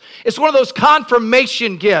gifts. It's one of those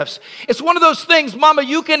confirmation gifts. It's one of those things, Mama,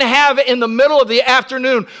 you can have in the middle of the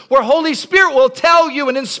afternoon where Holy Spirit will tell you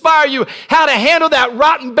and inspire you how to handle that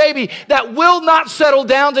rotten baby that will not settle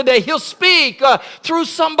down today. He'll speak through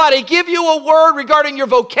somebody, give you a word regarding your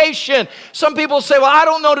vocation. Some people say, well, I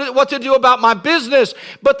don't know what to do about my business,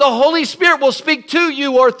 but the Holy Spirit will speak to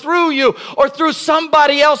you or through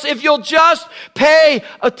somebody else if you'll just pay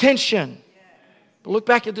attention. But look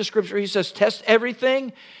back at the scripture. He says, test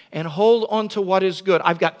everything and hold on to what is good.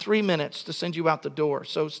 I've got 3 minutes to send you out the door,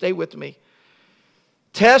 so stay with me.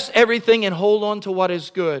 Test everything and hold on to what is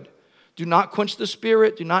good. Do not quench the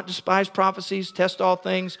spirit. Do not despise prophecies. Test all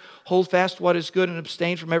things. Hold fast what is good and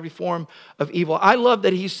abstain from every form of evil. I love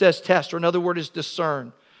that he says test, or another word is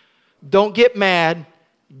discern. Don't get mad.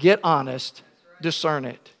 Get honest. Discern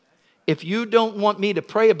it. If you don't want me to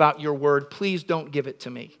pray about your word, please don't give it to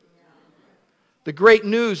me. The great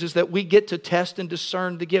news is that we get to test and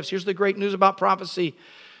discern the gifts. Here's the great news about prophecy.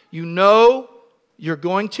 You know you're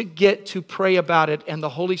going to get to pray about it, and the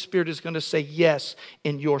Holy Spirit is going to say yes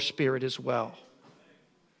in your spirit as well.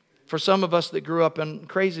 For some of us that grew up in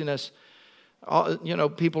craziness,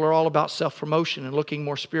 people are all about self-promotion and looking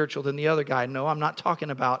more spiritual than the other guy. No, I'm not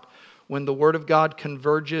talking about when the Word of God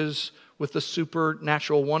converges with the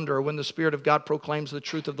supernatural wonder, when the Spirit of God proclaims the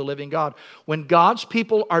truth of the living God. When God's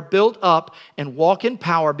people are built up and walk in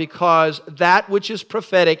power because that which is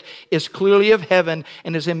prophetic is clearly of heaven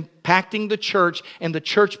and is impacting the church, and the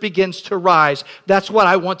church begins to rise. That's what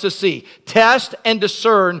I want to see. Test and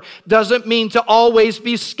discern doesn't mean to always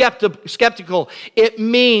be skeptical. It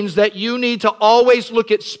means that you need to always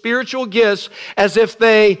look at spiritual gifts as if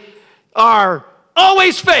they are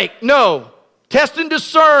always fake. No. Test and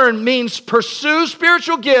discern means pursue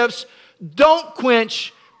spiritual gifts, don't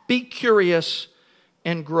quench, be curious,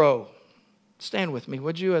 and grow. Stand with me,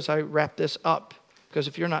 would you, as I wrap this up? Because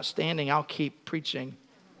if you're not standing, I'll keep preaching.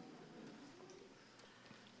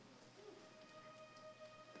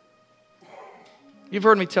 You've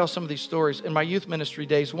heard me tell some of these stories. In my youth ministry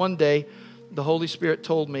days, one day, the Holy Spirit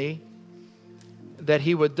told me that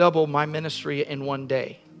He would double my ministry in one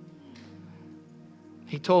day.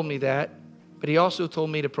 He told me that. But He also told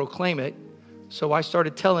me to proclaim it. So I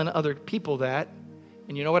started telling other people that.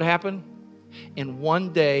 And you know what happened? In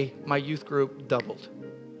one day, my youth group doubled.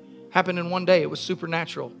 Happened in one day. It was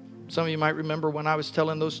supernatural. Some of you might remember when I was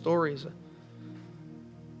telling those stories.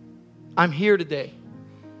 I'm here today.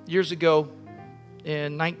 Years ago,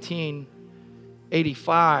 in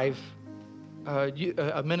 1985,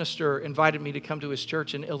 a minister invited me to come to his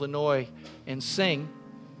church in Illinois and sing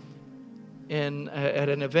at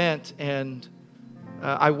an event, and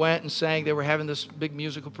I went and sang. They were having this big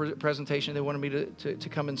musical presentation. They wanted me to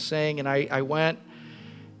come and sing, and I went.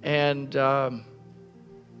 And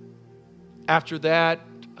after that,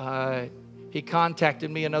 he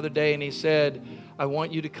contacted me another day, and he said, I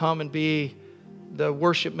want you to come and be the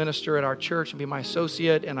worship minister at our church and be my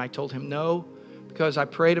associate. And I told him no, because I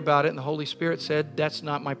prayed about it, and the Holy Spirit said, that's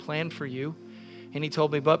not my plan for you. And he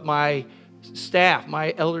told me, but my staff,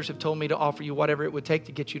 my elders have told me to offer you whatever it would take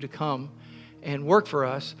to get you to come and work for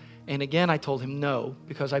us. And again, I told him no,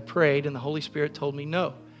 because I prayed and the Holy Spirit told me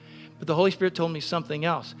no. But the Holy Spirit told me something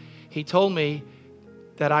else. He told me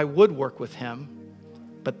that I would work with him,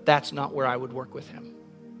 but that's not where I would work with him.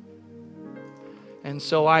 And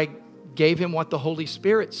so I gave him what the Holy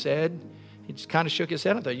Spirit said. He just kind of shook his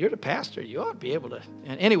head. I thought, you're the pastor. You ought to be able to.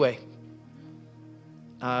 And anyway,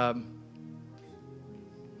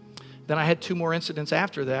 then I had 2 more incidents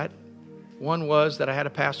after that. One was that I had a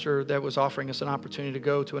pastor that was offering us an opportunity to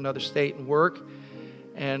go to another state and work.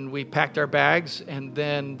 And we packed our bags. And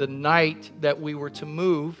then the night that we were to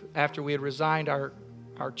move, after we had resigned our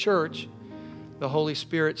church, the Holy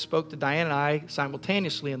Spirit spoke to Diane and I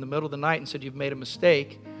simultaneously in the middle of the night and said, you've made a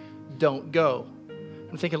mistake. Don't go.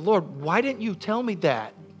 I'm thinking, Lord, why didn't you tell me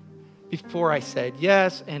that before I said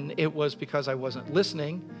yes? And it was because I wasn't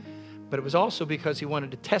listening. But it was also because He wanted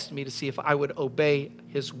to test me to see if I would obey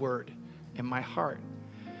His word in my heart.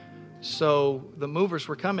 So the movers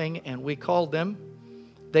were coming, and we called them.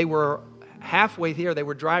 They were halfway here. They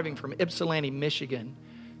were driving from Ypsilanti, Michigan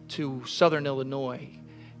to southern Illinois.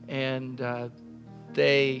 And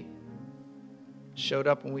they showed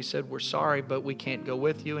up, and we said, we're sorry, but we can't go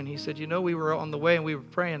with you. And he said, we were on the way, and we were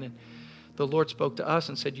praying, and the Lord spoke to us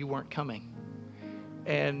and said, you weren't coming.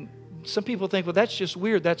 And some people think, well, that's just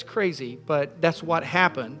weird. That's crazy. But that's what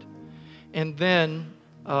happened. And then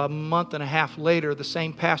a month and a half later, the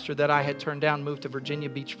same pastor that I had turned down, moved to Virginia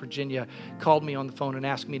Beach, Virginia, called me on the phone and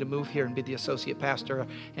asked me to move here and be the associate pastor.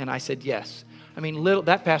 And I said yes. I mean,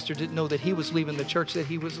 that pastor didn't know that he was leaving the church that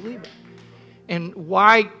he was leaving. And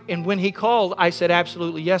why? And when he called, I said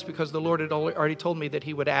absolutely yes, because the Lord had already told me that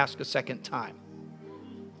He would ask a second time.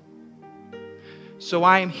 So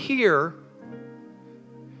I am here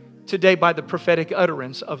today by the prophetic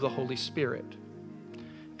utterance of the Holy Spirit.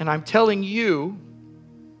 And I'm telling you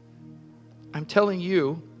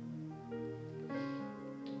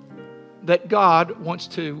that God wants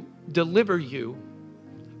to deliver you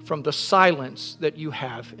from the silence that you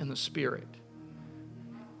have in the Spirit.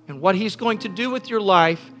 And what He's going to do with your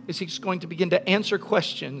life is He's going to begin to answer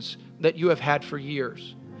questions that you have had for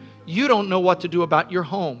years. You don't know what to do about your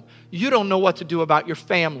home. You don't know what to do about your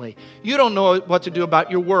family. You don't know what to do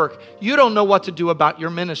about your work. You don't know what to do about your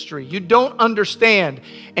ministry. You don't understand.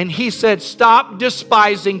 And He said, stop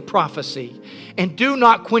despising prophecy and do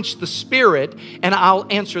not quench the Spirit, and I'll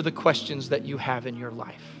answer the questions that you have in your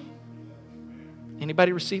life.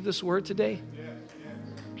 Anybody receive this word today?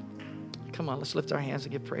 Come on, let's lift our hands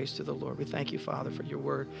and give praise to the Lord. We thank you, Father, for your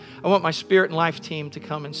word. I want my Spirit and Life team to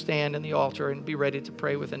come and stand in the altar and be ready to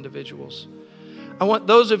pray with individuals. I want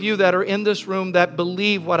those of you that are in this room that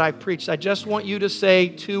believe what I preached, I just want you to say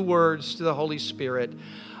 2 words to the Holy Spirit.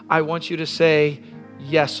 I want you to say,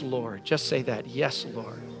 yes, Lord. Just say that, yes,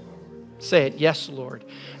 Lord. Say it, yes, Lord.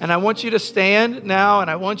 And I want you to stand now, and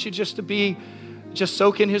I want you just to just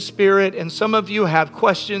soak in His Spirit. And some of you have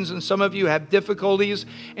questions and some of you have difficulties,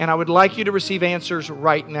 and I would like you to receive answers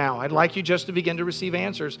right now. I'd like you just to begin to receive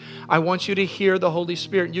answers. I want you to hear the Holy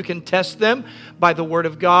Spirit. You can test them by the Word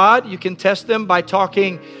of God. You can test them by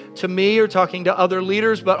talking to me or talking to other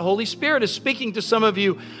leaders, but Holy Spirit is speaking to some of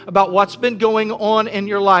you about what's been going on in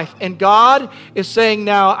your life. And God is saying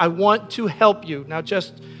now, I want to help you. Now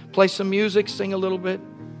just play some music, sing a little bit.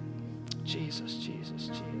 Jesus, Jesus.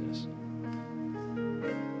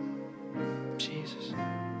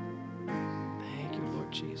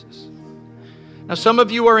 Now, some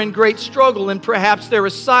of you are in great struggle, and perhaps there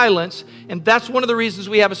is silence, and that's one of the reasons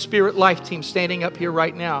we have a Spirit Life team standing up here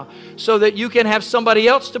right now, so that you can have somebody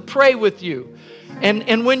else to pray with you.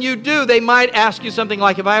 And when you do, they might ask you something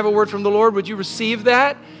like, if I have a word from the Lord, would you receive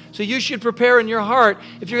that? So you should prepare in your heart.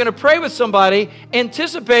 If you're going to pray with somebody,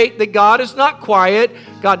 anticipate that God is not quiet.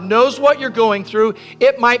 God knows what you're going through.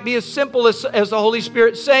 It might be as simple as the Holy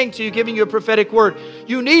Spirit saying to you, giving you a prophetic word.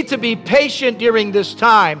 You need to be patient during this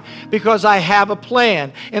time because I have a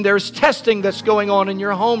plan. And there's testing that's going on in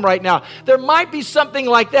your home right now. There might be something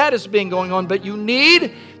like that is being going on, but you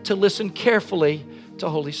need to listen carefully to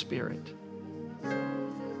Holy Spirit.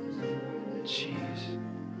 Jeez.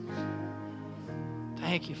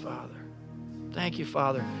 Thank you, Father. Thank you,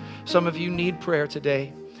 Father. Some of you need prayer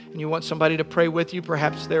today, and you want somebody to pray with you.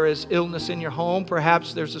 Perhaps there is illness in your home.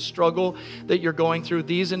 Perhaps there's a struggle that you're going through.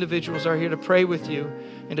 These individuals are here to pray with you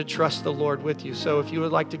and to trust the Lord with you. So if you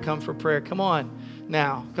would like to come for prayer, come on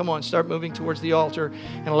now. Come on, start moving towards the altar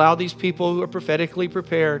and allow these people who are prophetically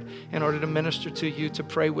prepared in order to minister to you to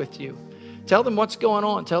pray with you. Tell them what's going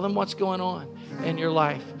on. Tell them what's going on in your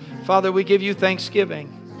life. Father, we give you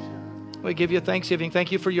thanksgiving. We give you thanksgiving.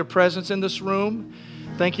 Thank you for your presence in this room.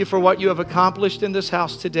 Thank you for what you have accomplished in this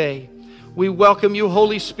house today. We welcome you,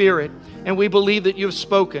 Holy Spirit, and we believe that you have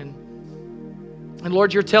spoken. And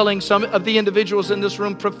Lord, you're telling some of the individuals in this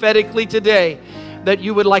room prophetically today that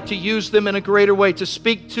you would like to use them in a greater way, to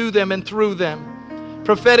speak to them and through them.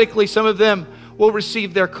 Prophetically, some of them will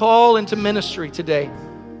receive their call into ministry today.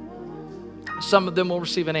 Some of them will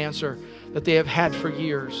receive an answer that they have had for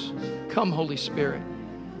years. Come, Holy Spirit.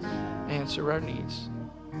 Answer our needs.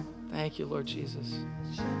 Thank you, Lord Jesus.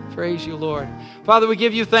 Praise you, Lord. Father, we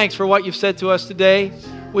give you thanks for what you've said to us today.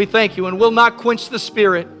 We thank you and will not quench the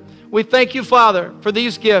Spirit. We thank you, Father, for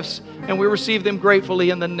these gifts, and we receive them gratefully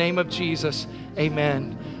in the name of Jesus.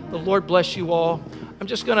 Amen. The Lord bless you all. I'm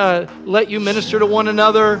just going to let you minister to one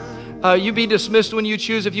another. You be dismissed when you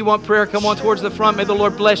choose. If you want prayer, come on towards the front. May the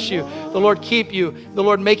Lord bless you. The Lord keep you. The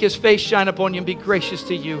Lord make His face shine upon you and be gracious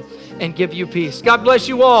to you and give you peace. God bless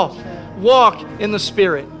you all. Walk in the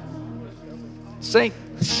Spirit. Sing.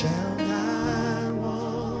 I shall not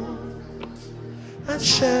want. I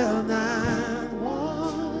shall not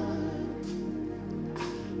want.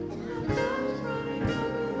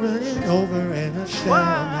 Running over and I shall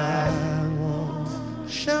not want.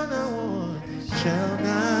 Shall not want. Shall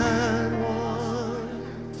not want.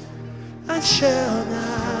 I shall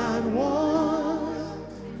not want.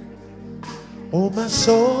 Oh, my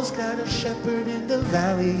soul's got a shepherd in the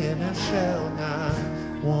valley, and I shall not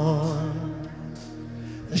want.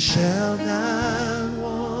 I shall not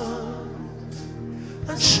want.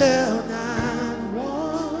 I shall not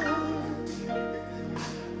want.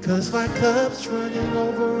 'Cause my cup's running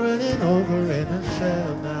over, and I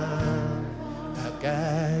shall not. I've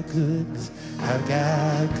got goodness, I've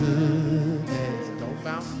got goodness. Don't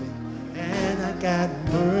bounce me. And I got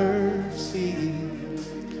mercy.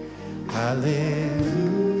 Hallelujah,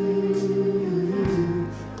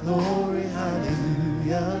 glory,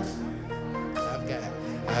 hallelujah.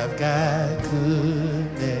 I've got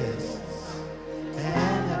goodness,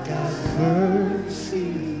 and I got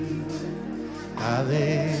mercy.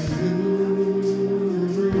 Hallelujah,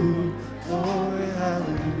 glory,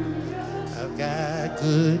 hallelujah. I've got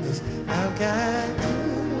goodness.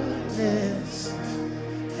 goodness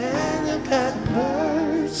and I've got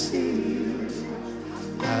mercy.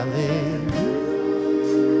 Hallelujah,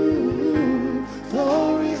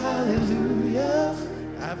 glory, hallelujah.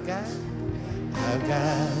 I've got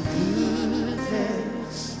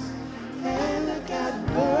goodness and I've got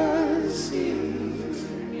mercy.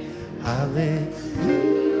 Hallelujah,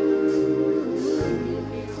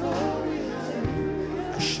 glory,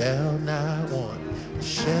 hallelujah. I shall not want, I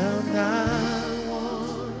shall not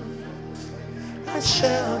want, I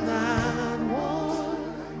shall not want.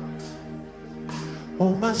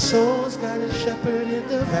 Oh, my soul's got a shepherd in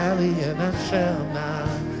the valley, and I shall not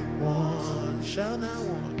want, shall not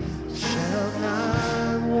want, shall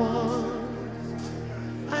not want,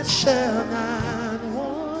 I shall not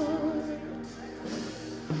want.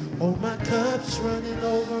 Oh, my cup's running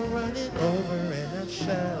over, running